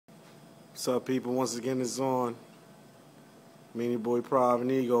What's up, people? Once again, it's on. Me and your boy Prav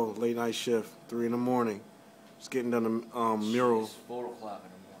and Ego, late night shift, 3 in the morning. Just getting done the mural. It's 4 o'clock in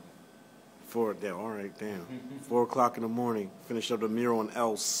the morning. Yeah, all right, damn. 4 o'clock in the morning. Finished up the mural in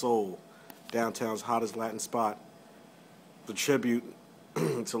El Sol, downtown's hottest Latin spot. The tribute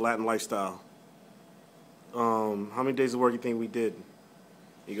to Latin lifestyle. How many days of work you think we did,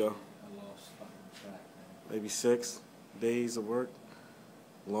 Ego? I lost fucking track, man. Maybe 6 days of work.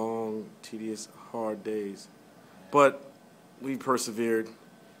 Long, tedious, hard days. But we persevered.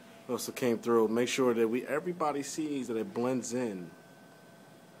 Also came through. Make sure that everybody sees that it blends in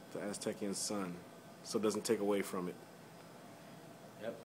to Aztecian sun, so it doesn't take away from it.